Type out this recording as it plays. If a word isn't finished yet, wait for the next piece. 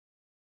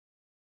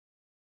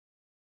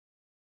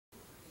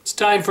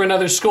time for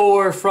another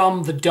score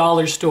from the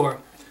dollar store.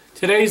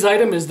 Today's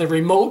item is the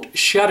remote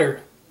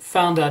shutter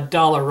found at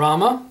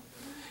Dollarama.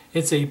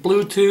 It's a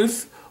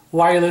Bluetooth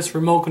wireless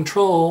remote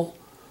control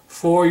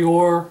for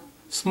your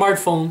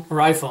smartphone or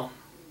iPhone.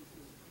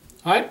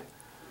 Alright,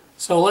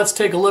 so let's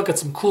take a look at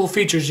some cool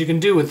features you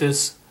can do with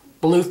this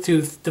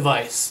Bluetooth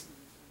device.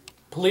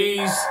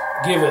 Please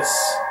give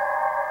us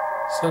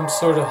some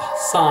sort of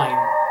sign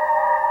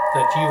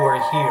that you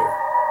are here.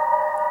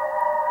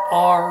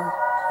 Are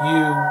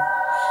you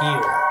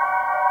here?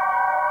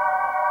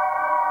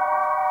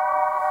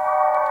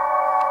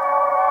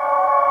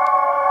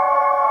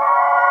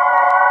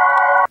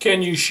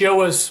 Can you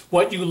show us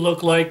what you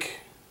look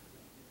like?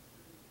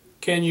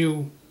 Can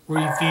you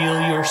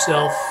reveal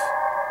yourself?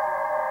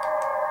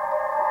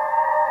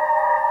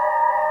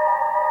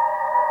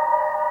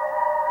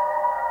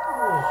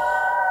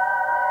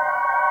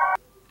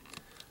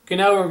 Okay,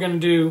 now what we're going to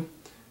do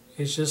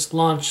is just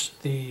launch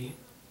the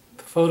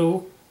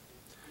photo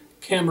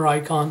camera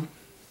icon,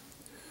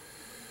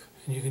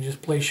 and you can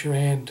just place your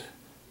hand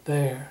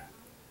there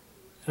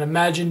and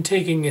imagine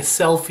taking a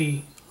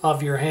selfie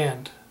of your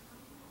hand.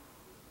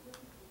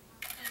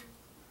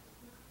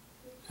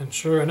 And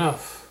sure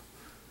enough,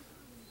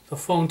 the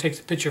phone takes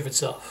a picture of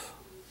itself.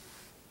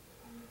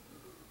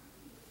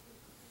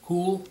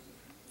 Cool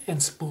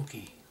and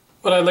spooky.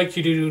 What I'd like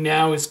you to do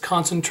now is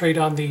concentrate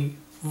on the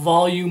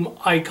volume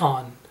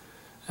icon.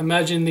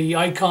 Imagine the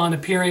icon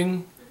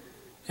appearing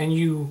and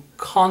you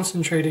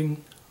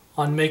concentrating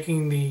on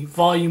making the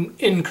volume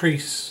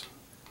increase.